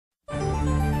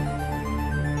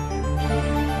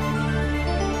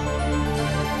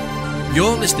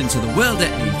You're listening to The World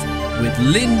at 8 with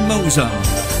Lynn Mozart.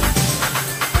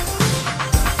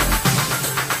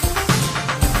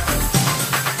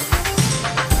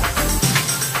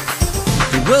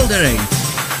 The World at 8,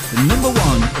 the number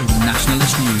one in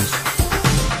nationalist news.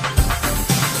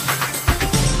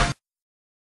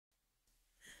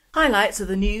 Highlights of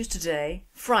the news today,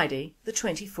 Friday the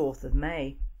 24th of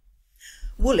May.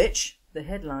 Woolwich, the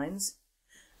headlines.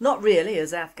 Not really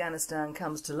as Afghanistan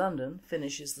comes to London,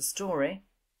 finishes the story.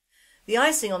 The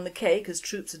icing on the cake as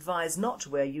troops advise not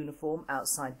to wear uniform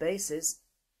outside bases.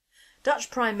 Dutch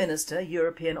Prime Minister,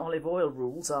 European olive oil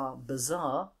rules are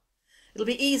bizarre. It'll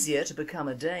be easier to become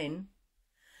a Dane.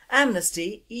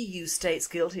 Amnesty, EU states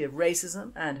guilty of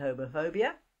racism and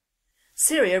homophobia.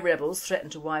 Syria rebels threaten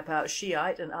to wipe out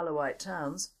Shiite and Alawite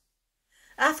towns.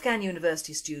 Afghan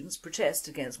university students protest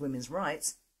against women's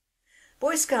rights.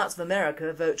 Boy Scouts of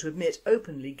America vote to admit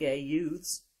openly gay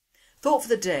youths. Thought for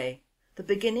the day, the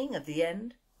beginning of the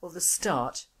end or the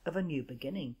start of a new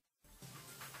beginning.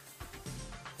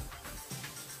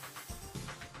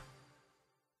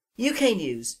 UK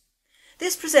News.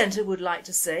 This presenter would like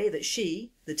to say that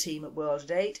she, the team at World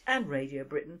at 8 and Radio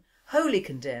Britain wholly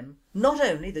condemn not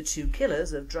only the two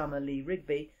killers of Drummer Lee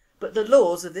Rigby but the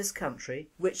laws of this country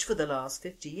which for the last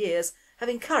 50 years have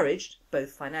encouraged,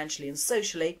 both financially and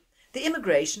socially, the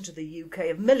immigration to the UK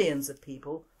of millions of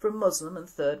people from Muslim and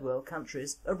third world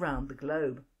countries around the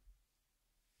globe.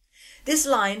 This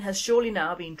line has surely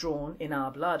now been drawn in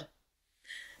our blood.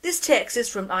 This text is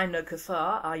from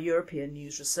Imnokuffar, our European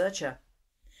news researcher.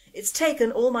 It's taken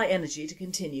all my energy to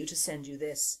continue to send you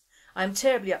this. I am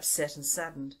terribly upset and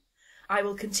saddened. I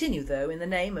will continue though in the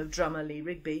name of Drummer Lee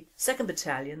Rigby, 2nd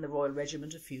Battalion, the Royal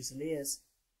Regiment of Fusiliers.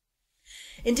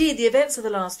 Indeed, the events of the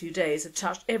last few days have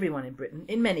touched everyone in Britain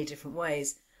in many different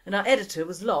ways, and our editor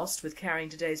was lost with carrying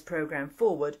today's programme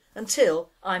forward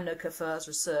until Imnokuffar's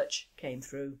research came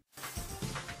through.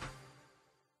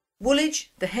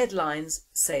 Woolwich, the headlines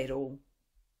say it all.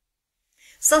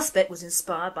 Suspect was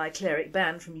inspired by cleric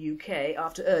banned from UK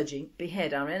after urging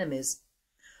behead our enemies.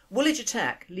 Woolwich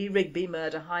attack, Lee Rigby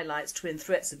murder highlights twin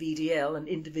threats of EDL and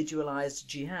individualised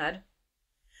jihad.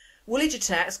 Woolwich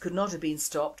attacks could not have been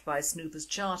stopped by Snooper's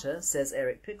charter, says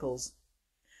Eric Pickles.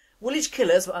 Woolwich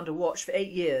killers were under watch for 8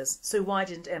 years, so why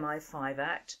didn't MI5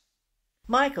 act?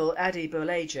 Michael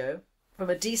Adebolejo,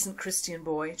 from a decent Christian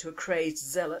boy to a crazed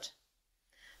zealot.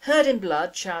 Heard in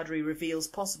blood, Chowdhury reveals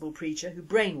possible preacher who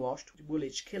brainwashed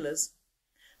Woolwich killers.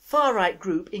 Far-right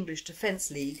group English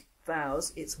Defence League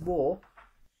vows it's war.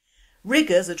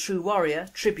 Riggers a true warrior,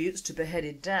 tributes to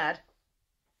beheaded dad.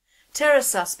 Terror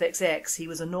suspect's ex, he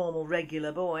was a normal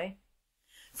regular boy.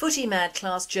 Footy mad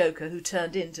class joker who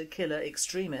turned into killer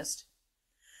extremist.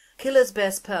 Killer's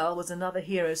best pal was another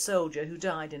hero soldier who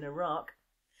died in Iraq.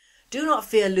 Do not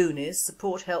fear loonies,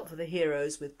 support help for the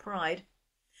heroes with pride.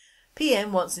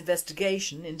 PM wants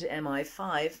investigation into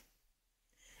MI5.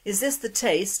 Is this the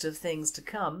taste of things to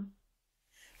come?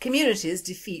 Communities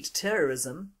defeat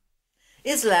terrorism.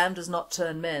 Islam does not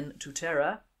turn men to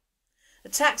terror.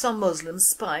 Attacks on Muslims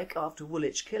spike after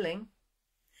Woolwich killing.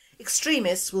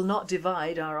 Extremists will not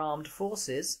divide our armed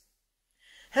forces.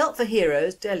 Help for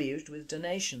heroes deluged with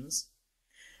donations.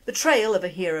 Betrayal of a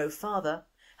hero father.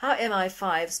 How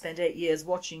MI5 spent 8 years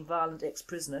watching violent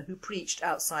ex-prisoner who preached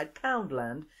outside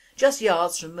Poundland, just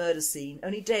yards from murder scene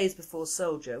only days before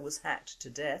soldier was hacked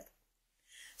to death.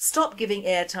 Stop giving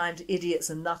airtime to idiots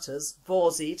and nutters,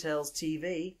 Vorsey tells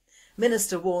TV.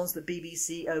 Minister warns the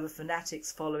BBC over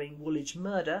fanatics following Woolwich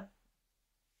murder.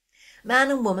 Man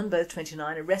and woman, both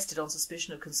 29, arrested on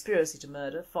suspicion of conspiracy to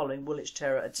murder following Woolwich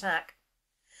terror attack.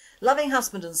 Loving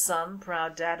husband and son,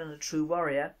 proud dad and a true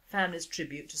warrior, family's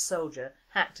tribute to soldier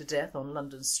hacked to death on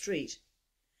London street.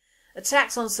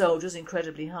 Attacks on soldiers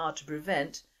incredibly hard to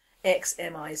prevent.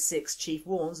 Ex-MI6 chief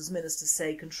warns as ministers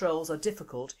say controls are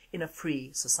difficult in a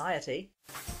free society.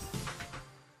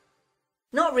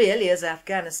 Not really as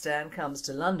Afghanistan comes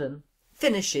to London,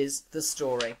 finishes the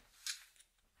story.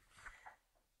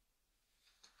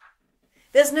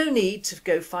 There's no need to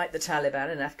go fight the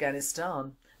Taliban in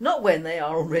Afghanistan, not when they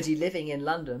are already living in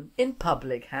London in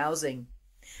public housing.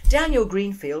 Daniel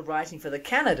Greenfield, writing for the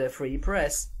Canada Free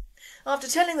Press. After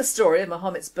telling the story of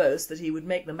Mahomet's boast that he would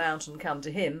make the mountain come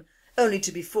to him, only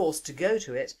to be forced to go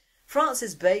to it,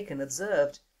 Francis Bacon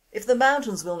observed, "If the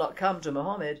mountains will not come to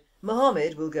Mahomet,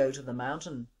 Mahomet will go to the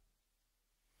mountain."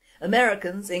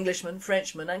 Americans, Englishmen,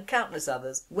 Frenchmen and countless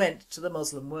others went to the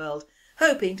Muslim world,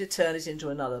 hoping to turn it into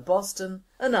another Boston,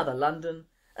 another London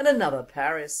and another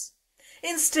Paris.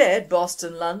 Instead,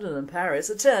 Boston, London and Paris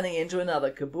are turning into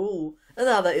another Kabul,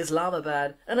 another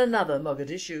Islamabad and another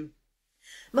Mogadishu.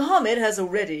 Mohammed has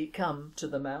already come to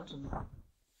the mountain.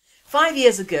 5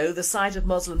 years ago, the sight of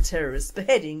Muslim terrorists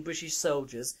beheading British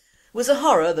soldiers was a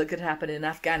horror that could happen in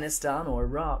Afghanistan or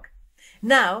Iraq.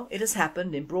 Now it has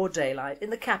happened in broad daylight in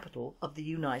the capital of the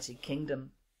United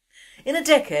Kingdom. In a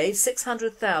decade,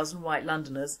 600,000 white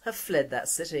Londoners have fled that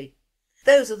city.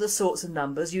 Those are the sorts of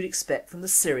numbers you'd expect from the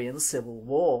Syrian civil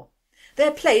war.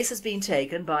 Their place has been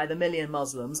taken by the million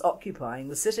Muslims occupying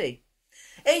the city.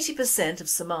 80% of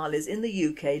Somalis in the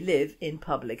UK live in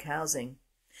public housing.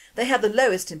 They have the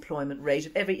lowest employment rate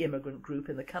of every immigrant group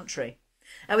in the country,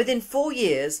 and within 4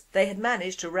 years they had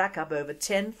managed to rack up over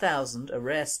 10,000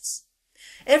 arrests.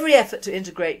 Every effort to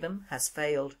integrate them has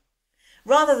failed.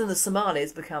 Rather than the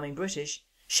Somalis becoming British,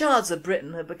 shards of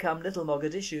Britain have become little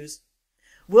Mogadishus.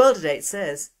 World at 8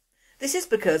 says, this is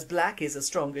because black is a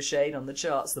stronger shade on the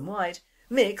charts than white.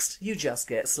 Mixed, you just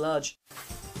get sludge.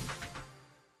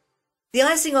 The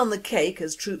icing on the cake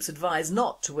as troops advise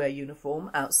not to wear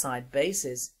uniform outside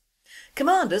bases.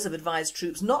 Commanders have advised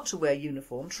troops not to wear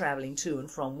uniform travelling to and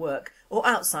from work or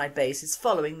outside bases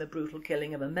following the brutal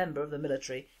killing of a member of the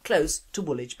military close to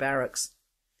Woolwich barracks.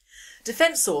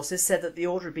 Defence sources said that the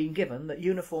order had been given that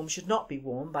uniforms should not be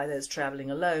worn by those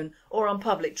travelling alone or on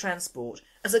public transport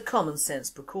as a common sense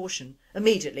precaution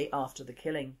immediately after the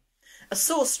killing. A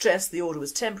source stressed the order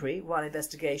was temporary while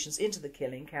investigations into the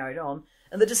killing carried on,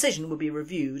 and the decision will be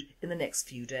reviewed in the next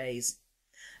few days.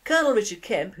 Colonel Richard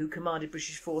Kemp, who commanded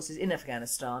British forces in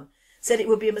Afghanistan, said it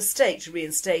would be a mistake to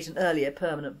reinstate an earlier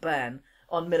permanent ban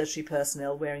on military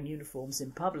personnel wearing uniforms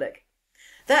in public.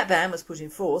 That ban was put in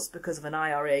force because of an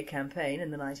IRA campaign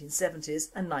in the 1970s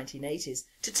and 1980s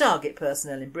to target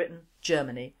personnel in Britain,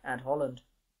 Germany and Holland.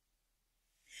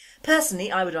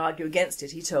 Personally, I would argue against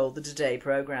it, he told the Today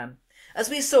programme. As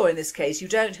we saw in this case, you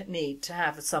don't need to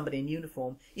have somebody in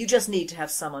uniform, you just need to have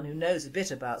someone who knows a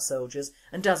bit about soldiers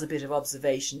and does a bit of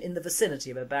observation in the vicinity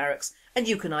of a barracks, and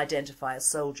you can identify a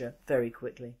soldier very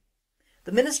quickly.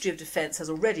 The Ministry of Defence has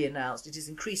already announced it is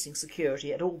increasing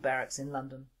security at all barracks in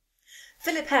London.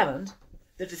 Philip Hammond,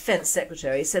 the Defence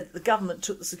Secretary, said that the government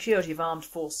took the security of armed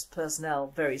force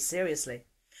personnel very seriously.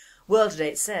 World at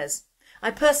 8 says, I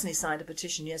personally signed a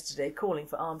petition yesterday calling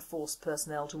for armed force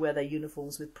personnel to wear their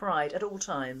uniforms with pride at all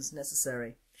times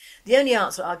necessary. The only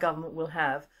answer our government will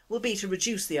have will be to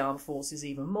reduce the armed forces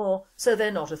even more so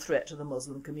they're not a threat to the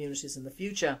Muslim communities in the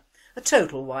future. A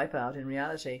total wipeout in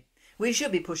reality. We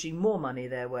should be pushing more money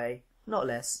their way, not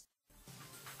less.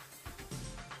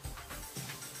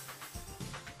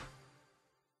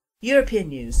 European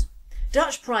news.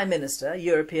 Dutch Prime Minister,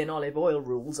 European olive oil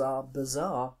rules are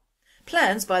bizarre.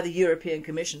 Plans by the European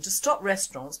Commission to stop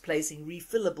restaurants placing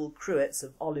refillable cruets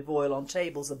of olive oil on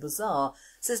tables are bizarre,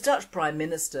 says Dutch Prime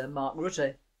Minister Mark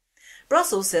Rutte.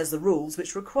 Brussels says the rules,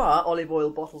 which require olive oil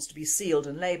bottles to be sealed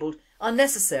and labelled, are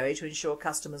necessary to ensure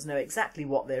customers know exactly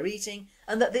what they're eating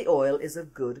and that the oil is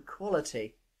of good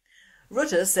quality.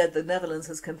 Rutte said the Netherlands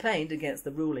has campaigned against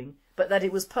the ruling, but that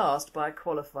it was passed by a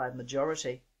qualified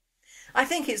majority. I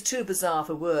think it's too bizarre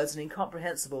for words and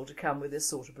incomprehensible to come with this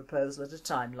sort of proposal at a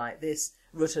time like this,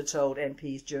 Rutte told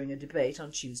MPs during a debate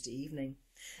on Tuesday evening.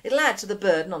 It'll add to the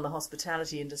burden on the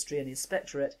hospitality industry and the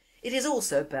inspectorate. It is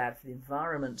also bad for the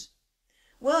environment.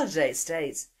 World at 8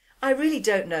 states, I really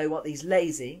don't know what these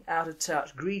lazy,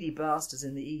 out-of-touch, greedy bastards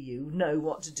in the EU know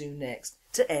what to do next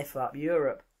to F up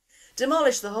Europe.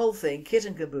 Demolish the whole thing, kit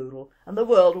and caboodle, and the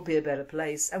world will be a better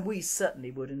place, and we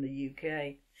certainly would in the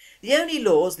UK. The only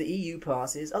laws the EU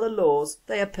passes are the laws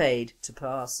they are paid to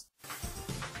pass.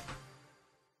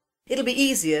 It'll be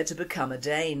easier to become a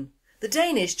Dane. The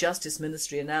Danish Justice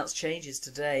Ministry announced changes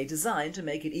today designed to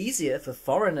make it easier for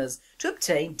foreigners to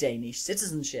obtain Danish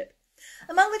citizenship.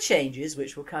 Among the changes,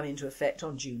 which will come into effect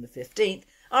on June the 15th,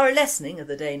 are a lessening of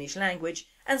the Danish language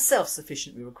and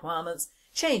self-sufficient requirements,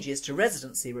 changes to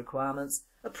residency requirements,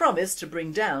 a promise to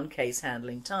bring down case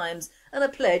handling times and a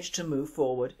pledge to move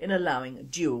forward in allowing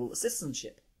dual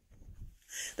citizenship.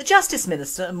 The Justice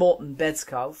Minister, Morten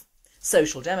Bødskov,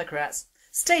 Social Democrats,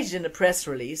 stated in a press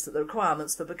release that the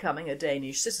requirements for becoming a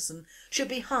Danish citizen should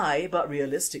be high but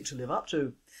realistic to live up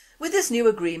to. With this new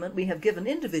agreement we have given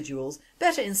individuals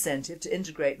better incentive to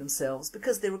integrate themselves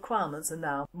because the requirements are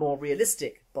now more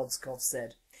realistic, Bødskov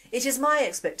said. It is my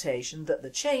expectation that the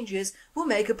changes will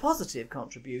make a positive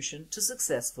contribution to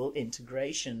successful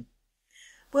integration.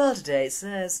 World Today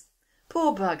says,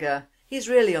 poor bugger, he's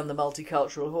really on the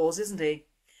multicultural horse, isn't he?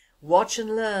 Watch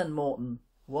and learn, Morten,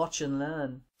 watch and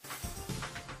learn.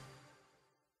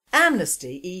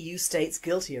 Amnesty EU states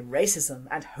guilty of racism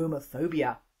and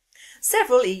homophobia.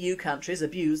 Several EU countries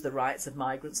abuse the rights of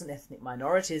migrants and ethnic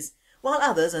minorities, while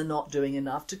others are not doing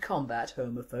enough to combat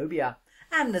homophobia.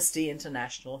 Amnesty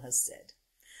International has said.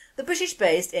 The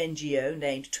British-based NGO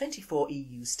named 24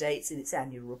 EU states in its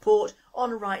annual report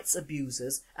on rights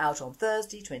abusers out on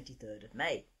Thursday 23rd of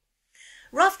May.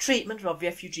 Rough treatment of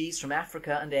refugees from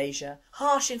Africa and Asia,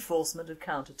 harsh enforcement of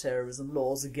counter-terrorism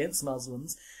laws against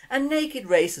Muslims and naked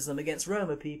racism against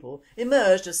Roma people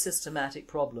emerged as systematic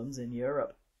problems in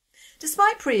Europe.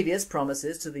 Despite previous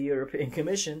promises to the European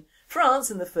Commission,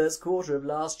 France in the first quarter of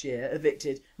last year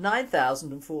evicted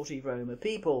 9,040 Roma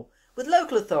people, with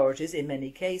local authorities in many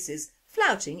cases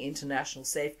flouting international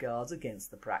safeguards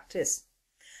against the practice.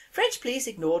 French police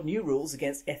ignored new rules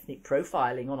against ethnic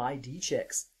profiling on ID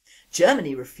checks.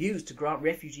 Germany refused to grant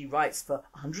refugee rights for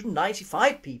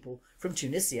 195 people from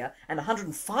Tunisia and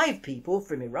 105 people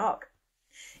from Iraq.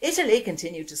 Italy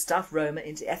continued to stuff Roma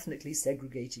into ethnically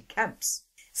segregated camps.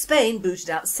 Spain booted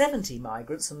out 70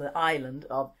 migrants from the island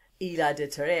of Isla de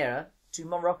Terrera to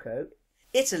Morocco.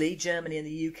 Italy, Germany and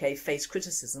the UK faced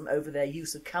criticism over their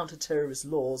use of counter-terrorist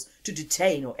laws to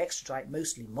detain or extradite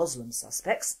mostly Muslim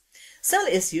suspects. Similar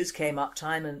issues came up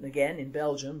time and again in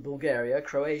Belgium, Bulgaria,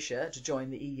 Croatia to join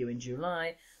the EU in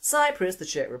July, Cyprus, the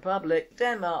Czech Republic,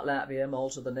 Denmark, Latvia,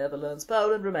 Malta, the Netherlands,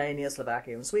 Poland, Romania,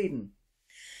 Slovakia and Sweden.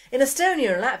 In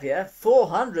Estonia and Latvia,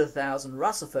 400,000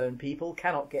 Russophone people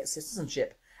cannot get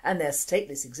citizenship, and their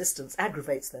stateless existence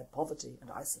aggravates their poverty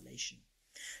and isolation.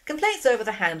 Complaints over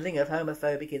the handling of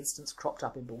homophobic incidents cropped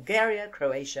up in Bulgaria,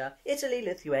 Croatia, Italy,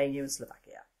 Lithuania and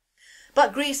Slovakia.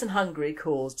 But Greece and Hungary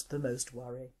caused the most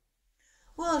worry.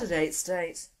 World at 8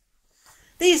 states.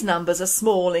 These numbers are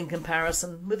small in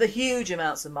comparison with the huge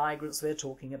amounts of migrants we're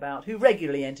talking about who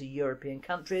regularly enter European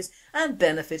countries and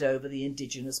benefit over the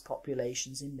indigenous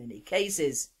populations in many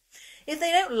cases. If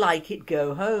they don't like it,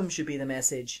 go home should be the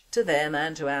message, to them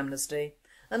and to Amnesty,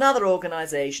 another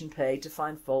organisation paid to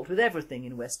find fault with everything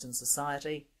in Western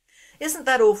society. Isn't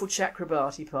that awful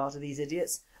Chakrabarti part of these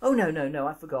idiots? Oh no,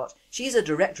 I forgot. She's a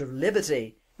Director of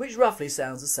Liberty, which roughly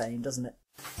sounds the same, doesn't it?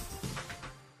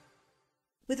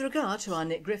 With regard to our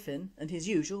Nick Griffin and his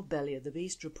usual Belly of the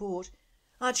Beast report,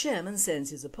 our chairman sends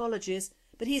his apologies,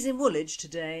 but he's in Woolwich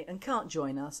today and can't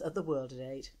join us at the World at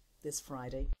 8 this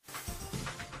Friday.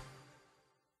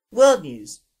 World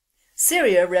News.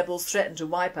 Syria rebels threaten to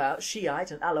wipe out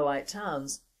Shiite and Alawite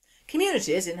towns.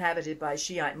 Communities inhabited by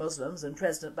Shiite Muslims and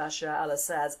President Bashar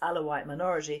al-Assad's Alawite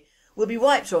minority will be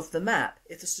wiped off the map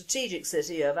if the strategic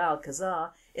city of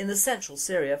Al-Qazar in the central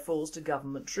Syria falls to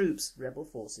government troops, rebel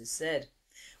forces said.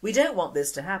 We don't want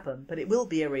this to happen, but it will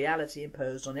be a reality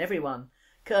imposed on everyone,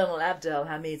 Colonel Abdel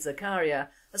Hamid Zakaria,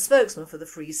 a spokesman for the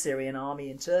Free Syrian Army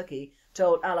in Turkey,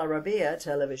 told Al Arabiya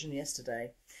television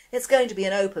yesterday. It's going to be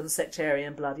an open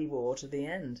sectarian bloody war to the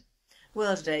end.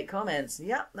 World at 8 comments,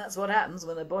 yep, that's what happens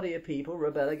when a body of people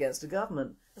rebel against a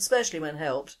government, especially when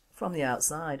helped from the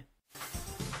outside.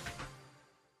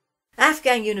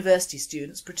 Afghan university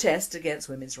students protest against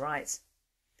women's rights.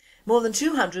 More than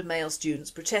 200 male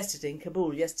students protested in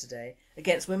Kabul yesterday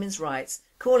against women's rights,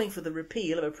 calling for the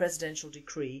repeal of a presidential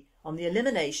decree on the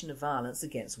elimination of violence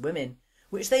against women,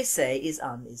 which they say is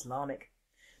un-Islamic.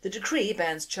 The decree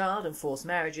bans child and forced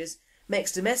marriages,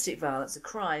 makes domestic violence a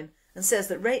crime and says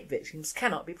that rape victims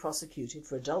cannot be prosecuted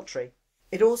for adultery.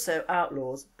 It also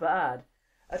outlaws ba'ad,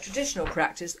 a traditional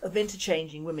practice of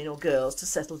interchanging women or girls to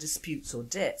settle disputes or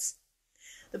debts.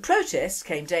 The protests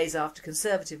came days after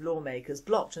Conservative lawmakers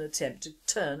blocked an attempt to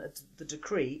turn the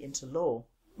decree into law.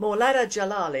 Maulada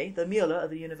Jalali, the mullah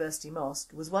of the university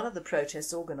mosque, was one of the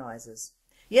protest organisers.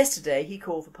 Yesterday he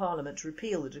called for Parliament to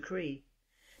repeal the decree.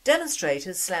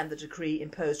 Demonstrators slammed the decree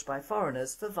imposed by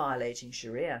foreigners for violating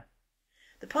Sharia.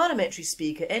 The parliamentary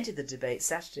speaker ended the debate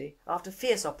Saturday after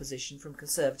fierce opposition from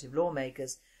Conservative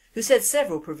lawmakers, who said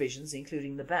several provisions,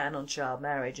 including the ban on child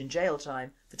marriage and jail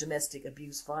time for domestic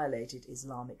abuse, violated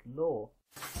Islamic law.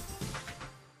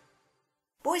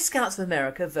 Boy Scouts of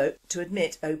America vote to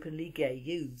admit openly gay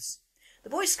youths. The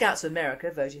Boy Scouts of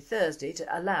America voted Thursday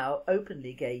to allow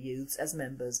openly gay youths as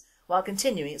members, while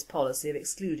continuing its policy of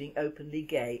excluding openly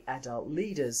gay adult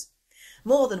leaders.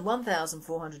 More than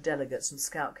 1,400 delegates from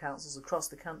Scout councils across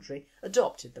the country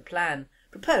adopted the plan,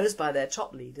 proposed by their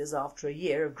top leaders after a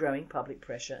year of growing public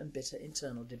pressure and bitter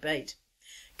internal debate.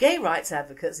 Gay rights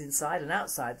advocates inside and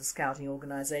outside the Scouting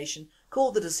organisation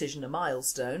called the decision a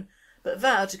milestone, but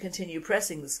vowed to continue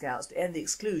pressing the Scouts to end the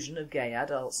exclusion of gay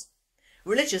adults.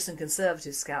 Religious and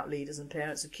conservative Scout leaders and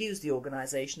parents accused the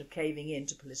organisation of caving in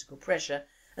to political pressure,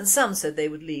 and some said they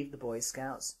would leave the Boy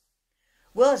Scouts.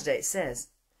 World at 8 says,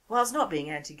 whilst not being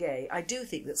anti-gay, I do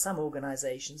think that some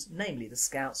organisations, namely the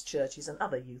Scouts, churches and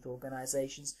other youth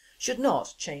organisations, should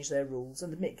not change their rules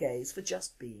and admit gays for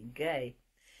just being gay.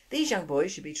 These young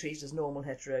boys should be treated as normal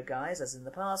hetero guys as in the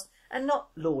past and not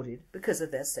lauded because of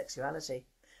their sexuality.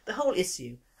 The whole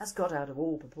issue has got out of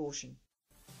all proportion.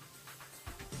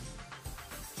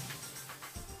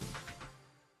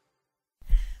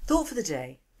 Thought for the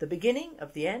day: the beginning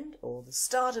of the end or the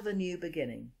start of a new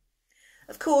beginning?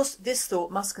 Of course this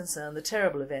thought must concern the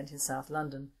terrible event in South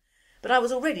London, but I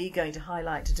was already going to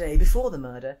highlight today, before the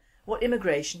murder, what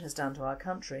immigration has done to our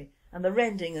country and the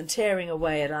rending and tearing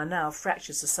away at our now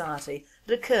fractured society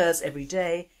that occurs every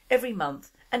day, every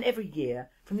month and every year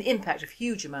from the impact of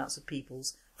huge amounts of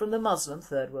peoples from the Muslim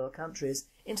third world countries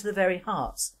into the very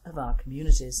hearts of our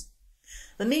communities.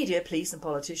 The media, police and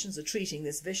politicians are treating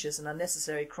this vicious and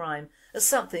unnecessary crime as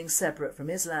something separate from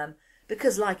Islam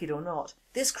because, like it or not,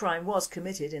 this crime was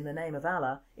committed in the name of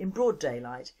Allah in broad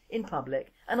daylight, in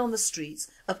public and on the streets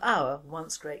of our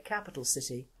once great capital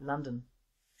city, London.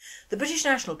 The British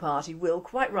National Party will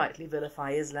quite rightly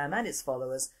vilify Islam and its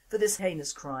followers for this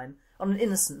heinous crime on an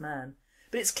innocent man,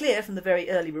 but it's clear from the very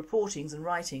early reportings and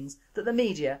writings that the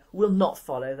media will not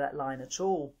follow that line at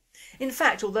all. In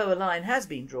fact, although a line has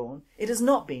been drawn, it has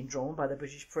not been drawn by the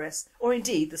British press or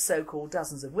indeed the so-called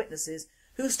dozens of witnesses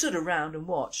who stood around and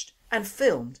watched and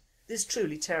filmed this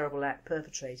truly terrible act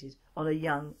perpetrated on a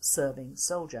young serving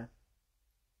soldier.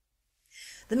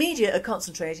 The media are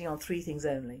concentrating on three things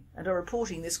only and are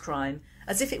reporting this crime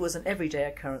as if it was an everyday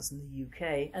occurrence in the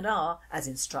UK and are, as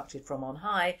instructed from on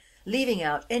high, leaving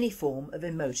out any form of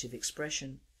emotive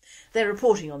expression. They're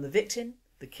reporting on the victim,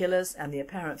 the killers and the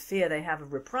apparent fear they have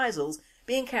of reprisals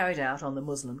being carried out on the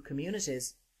Muslim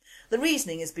communities. The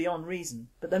reasoning is beyond reason,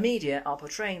 but the media are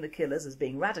portraying the killers as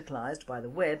being radicalised by the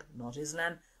web, not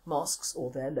Islam, mosques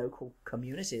or their local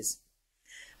communities.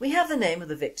 We have the name of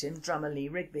the victim, Drummer Lee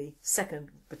Rigby, 2nd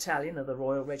Battalion of the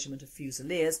Royal Regiment of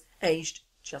Fusiliers, aged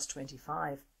just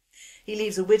 25. He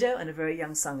leaves a widow and a very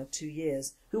young son of 2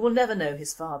 years, who will never know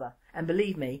his father, and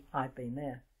believe me, I've been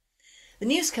there. The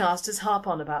newscasters harp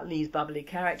on about Lee's bubbly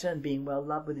character and being well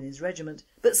loved within his regiment,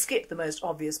 but skip the most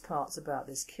obvious parts about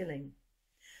this killing.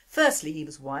 Firstly, he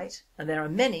was white, and there are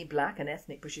many black and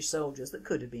ethnic British soldiers that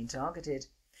could have been targeted.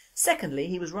 Secondly,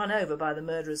 he was run over by the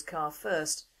murderer's car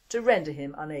first, to render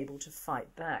him unable to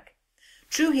fight back.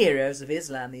 True heroes of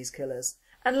Islam, these killers.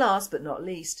 And last but not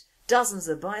least, dozens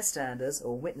of bystanders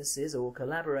or witnesses or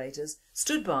collaborators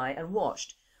stood by and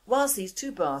watched whilst these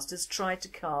two bastards tried to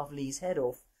carve Lee's head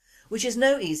off, which is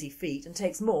no easy feat and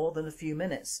takes more than a few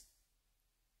minutes.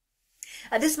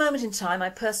 At this moment in time I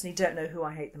personally don't know who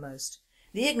I hate the most.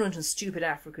 The ignorant and stupid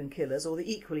African killers or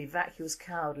the equally vacuous,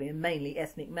 cowardly and mainly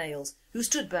ethnic males who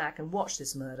stood back and watched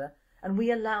this murder, and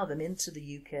we allow them into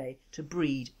the UK to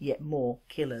breed yet more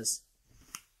killers.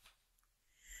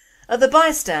 Of the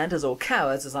bystanders, or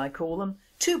cowards as I call them,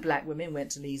 2 black women went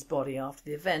to Lee's body after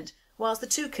the event, whilst the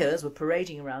 2 killers were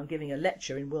parading around giving a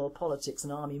lecture in world politics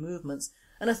and army movements,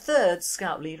 and a third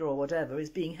scout leader or whatever is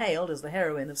being hailed as the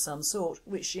heroine of some sort,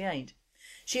 which she ain't.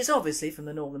 She is obviously from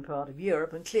the northern part of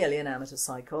Europe and clearly an amateur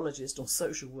psychologist or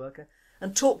social worker,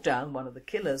 and talked down one of the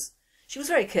killers. She was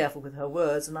very careful with her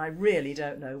words, and I really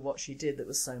don't know what she did that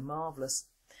was so marvellous.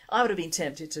 I would have been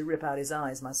tempted to rip out his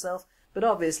eyes myself, but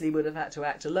obviously would have had to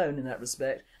act alone in that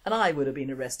respect, and I would have been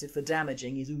arrested for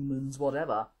damaging his human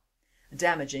whatever.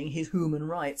 Damaging his human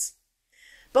rights.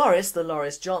 Boris the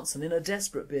Loris Johnson, in a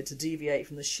desperate bid to deviate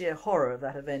from the sheer horror of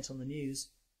that event on the news,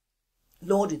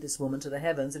 lauded this woman to the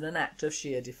heavens in an act of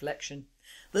sheer deflection.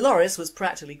 The Loris was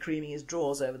practically creaming his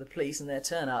drawers over the police in their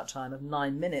turnout time of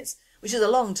 9 minutes, which is a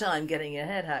long time getting your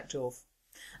head hacked off.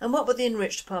 And what were the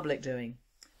enriched public doing?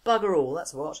 Bugger all,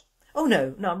 that's what. Oh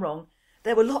no, I'm wrong.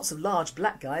 There were lots of large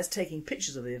black guys taking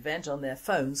pictures of the event on their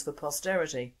phones for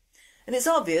posterity. And it's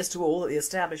obvious to all that the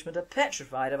establishment are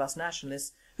petrified of us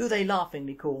nationalists, who they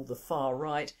laughingly call the far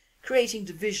right, creating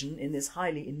division in this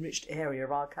highly enriched area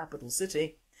of our capital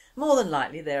city. More than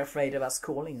likely they're afraid of us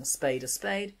calling a spade,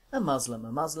 a Muslim,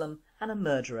 and a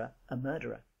murderer, a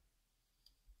murderer.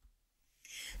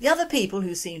 The other people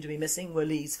who seemed to be missing were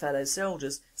Lee's fellow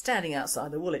soldiers standing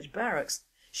outside the Woolwich barracks.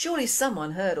 Surely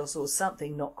someone heard or saw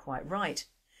something not quite right.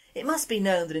 It must be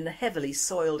known that in a heavily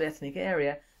soiled ethnic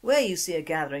area, where you see a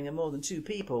gathering of more than 2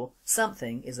 people,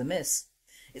 something is amiss.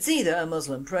 It's either a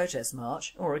Muslim protest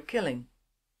march or a killing.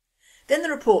 Then the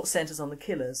report centres on the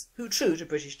killers, who, true to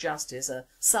British justice, are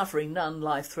suffering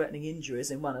non-life-threatening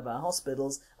injuries in one of our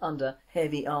hospitals under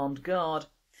heavy armed guard.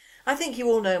 I think you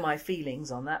all know my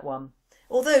feelings on that one.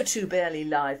 Although 2 barely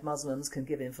live Muslims can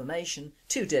give information,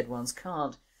 2 dead ones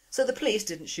can't, so the police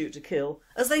didn't shoot to kill,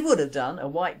 as they would have done a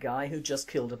white guy who just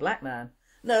killed a black man.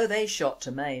 No, they shot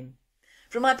to maim.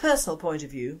 From my personal point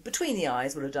of view, between the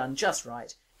eyes would have done just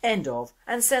right, End of,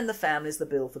 and send the families the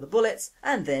bill for the bullets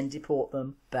and then deport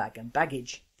them bag and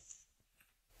baggage.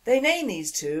 They name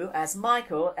these two as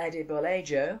Michael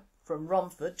Adebolejo from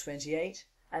Romford 28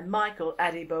 and Michael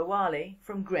Adebowale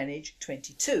from Greenwich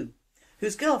 22,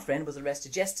 whose girlfriend was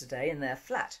arrested yesterday in their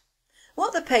flat.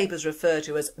 What the papers refer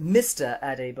to as Mr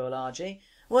Adebolaji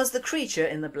was the creature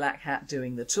in the black hat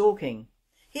doing the talking.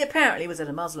 He apparently was at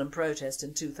a Muslim protest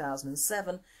in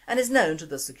 2007 and is known to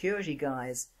the security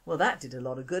guys. Well, that did a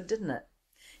lot of good, didn't it?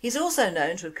 He's also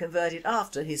known to have converted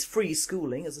after his free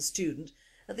schooling as a student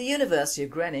at the University of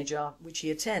Greenwich, which he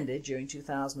attended during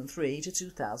 2003 to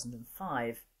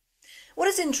 2005. What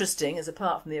is interesting is,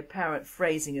 apart from the apparent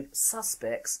phrasing of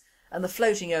suspects and the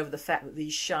floating over the fact that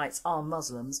these shites are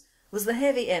Muslims, was the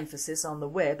heavy emphasis on the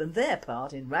web and their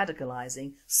part in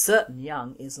radicalising certain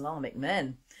young Islamic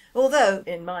men. Although,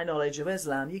 in my knowledge of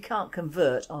Islam, you can't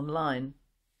convert online.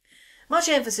 Much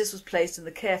emphasis was placed in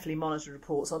the carefully monitored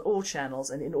reports on all channels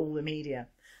and in all the media.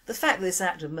 The fact that this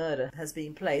act of murder has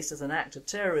been placed as an act of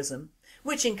terrorism,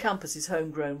 which encompasses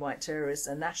homegrown white terrorists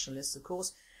and nationalists of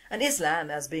course, and Islam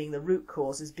as being the root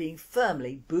cause, is being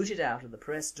firmly booted out of the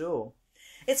press door.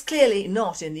 It's clearly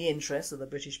not in the interest of the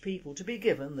British people to be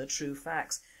given the true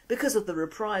facts because of the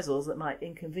reprisals that might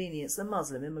inconvenience the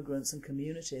Muslim immigrants and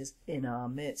communities in our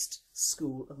midst.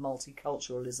 School of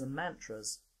Multiculturalism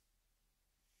mantras.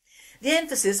 The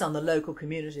emphasis on the local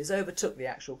communities overtook the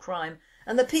actual crime,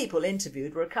 and the people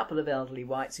interviewed were a couple of elderly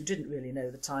whites who didn't really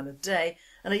know the time of day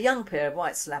and a young pair of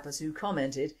white slappers who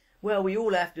commented, "Well, we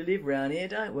all have to live round here,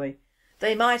 don't we?"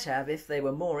 They might have, if they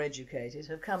were more educated,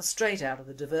 have come straight out of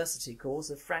the diversity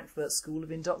course of Frankfurt School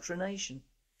of Indoctrination.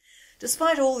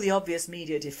 Despite all the obvious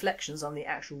media deflections on the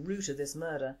actual root of this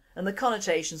murder and the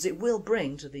connotations it will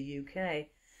bring to the UK,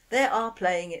 they are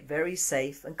playing it very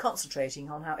safe and concentrating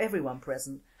on how everyone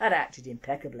present had acted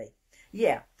impeccably.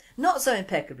 Yeah, not so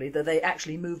impeccably that they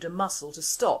actually moved a muscle to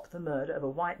stop the murder of a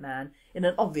white man in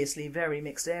an obviously very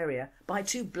mixed area by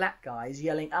two black guys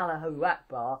yelling Allahu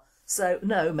Akbar, so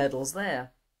no medals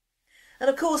there. And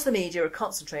of course the media are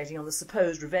concentrating on the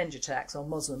supposed revenge attacks on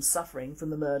Muslims suffering from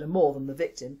the murder more than the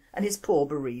victim and his poor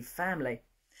bereaved family.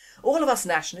 All of us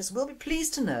nationalists will be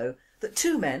pleased to know that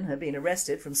two men have been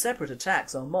arrested from separate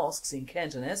attacks on mosques in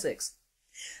Kent and Essex.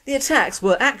 The attacks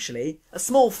were actually a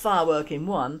small firework in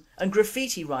one and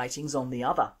graffiti writings on the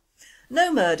other.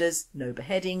 No murders, no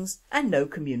beheadings and no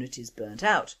communities burnt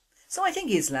out. So I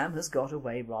think Islam has got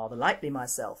away rather lightly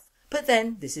myself. But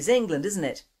then this is England, isn't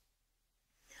it?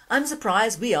 I'm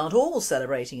surprised we aren't all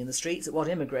celebrating in the streets at what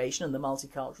immigration and the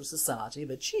multicultural society have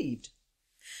achieved.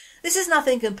 This is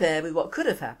nothing compared with what could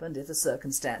have happened if the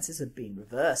circumstances had been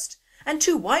reversed and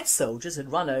two white soldiers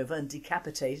had run over and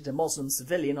decapitated a Muslim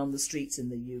civilian on the streets in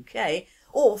the UK,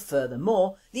 or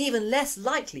furthermore the even less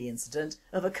likely incident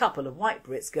of a couple of white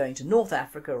Brits going to North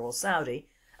Africa or Saudi,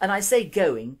 and I say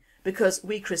going because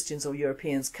we Christians or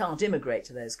Europeans can't immigrate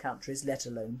to those countries, let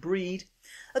alone breed,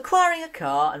 acquiring a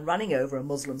car and running over a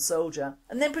Muslim soldier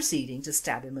and then proceeding to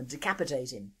stab him and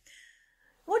decapitate him.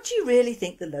 What do you really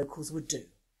think the locals would do?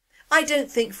 I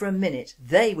don't think for a minute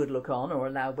they would look on or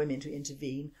allow women to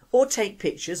intervene or take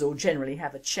pictures or generally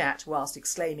have a chat whilst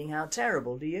exclaiming how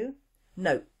terrible, do you?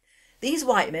 No. These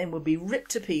white men would be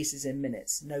ripped to pieces in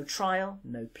minutes. No trial,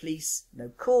 no police, no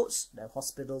courts, no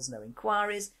hospitals, no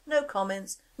inquiries, no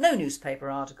comments, no newspaper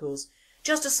articles,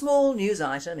 just a small news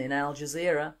item in Al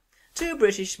Jazeera. Two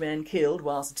British men killed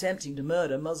whilst attempting to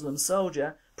murder Muslim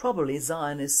soldier, probably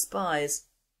Zionist spies.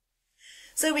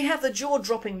 So we have the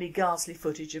jaw-droppingly ghastly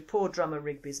footage of poor Drummer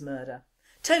Rigby's murder,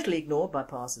 totally ignored by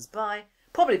passers-by,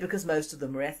 probably because most of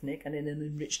them were ethnic and in an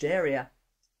enriched area.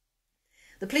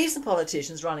 The police and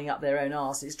politicians running up their own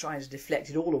arses trying to deflect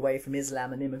it all away from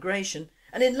Islam and immigration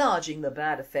and enlarging the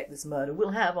bad effect this murder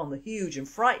will have on the huge and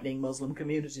frightening Muslim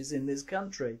communities in this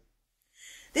country.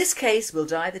 This case will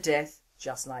die the death,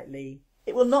 just like Lee.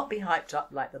 It will not be hyped up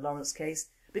like the Lawrence case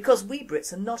because we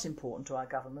Brits are not important to our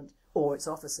government or its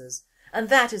officers, and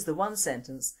that is the one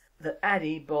sentence that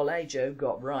Adebolajo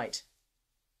got right.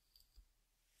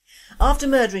 After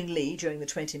murdering Lee during the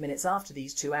 20 minutes after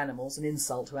these two animals, an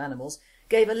insult to animals,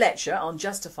 gave a lecture on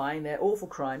justifying their awful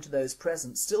crime to those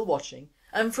present still watching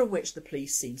and from which the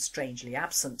police seemed strangely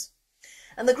absent.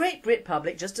 And the great Brit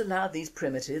public just allowed these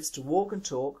primitives to walk and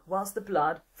talk whilst the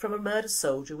blood from a murdered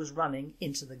soldier was running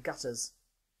into the gutters.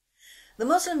 The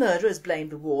Muslim murderers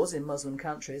blamed the wars in Muslim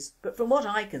countries, but from what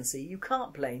I can see you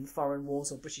can't blame foreign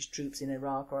wars or British troops in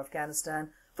Iraq or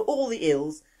Afghanistan for all the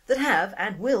ills that have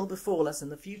and will befall us in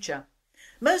the future.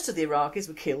 Most of the Iraqis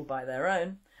were killed by their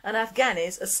own, and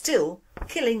Afghanis are still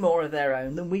killing more of their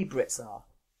own than we Brits are.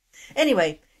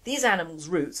 Anyway, these animals'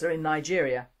 roots are in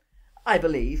Nigeria. I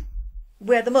believe,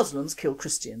 where the Muslims kill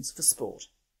Christians for sport.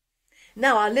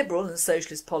 Now our Liberal and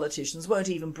Socialist politicians won't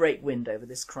even break wind over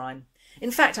this crime.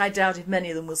 In fact, I doubt if many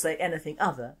of them will say anything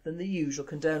other than the usual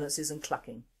condolences and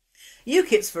clucking.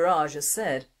 UKIP's Farage has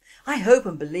said, "I hope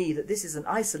and believe that this is an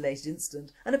isolated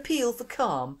incident, an appeal for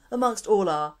calm amongst all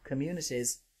our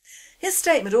communities." His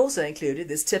statement also included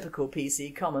this typical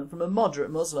PC comment from a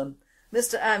moderate Muslim,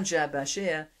 Mr Amjad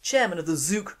Bashir, chairman of the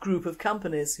Zouk group of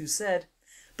companies, who said,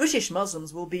 "British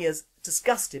Muslims will be as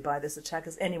disgusted by this attack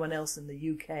as anyone else in the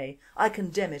UK. I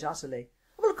condemn it utterly."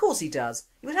 Well, of course he does.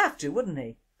 He would have to, wouldn't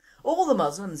he? All the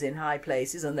Muslims in high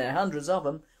places, and there are hundreds of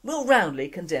them, will roundly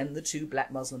condemn the two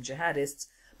black Muslim jihadists,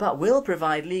 but will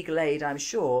provide legal aid, I'm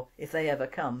sure, if they ever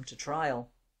come to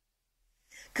trial.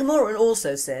 Cameron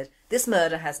also said, "This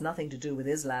murder has nothing to do with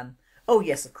Islam." Oh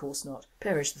yes, of course not.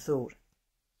 Perish the thought.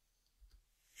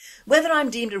 Whether I'm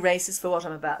deemed a racist for what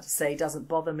I'm about to say doesn't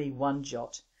bother me one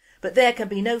jot, but there can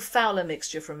be no fouler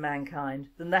mixture from mankind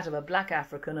than that of a black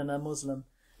African and a Muslim.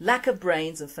 Lack of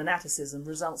brains and fanaticism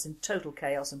results in total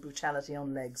chaos and brutality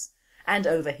on legs, and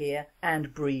over here,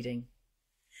 and breeding.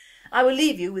 I will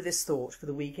leave you with this thought for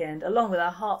the weekend, along with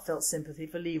our heartfelt sympathy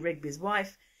for Lee Rigby's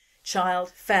wife,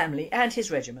 child, family and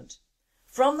his regiment.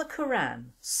 From the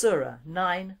Quran, Surah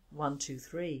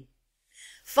 9:1-3.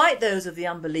 Fight those of the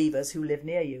unbelievers who live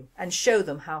near you and show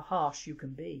them how harsh you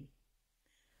can be,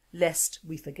 lest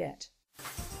we forget.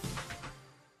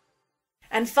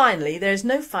 And finally, there is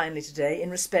no finally today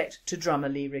in respect to Drummer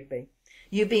Lee Rigby.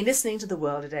 You've been listening to The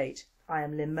World at 8. I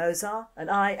am Lynn Mozar, and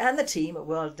I and the team at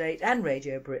World at 8 and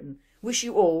Radio Britain wish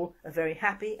you all a very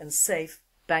happy and safe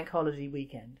bank holiday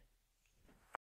weekend.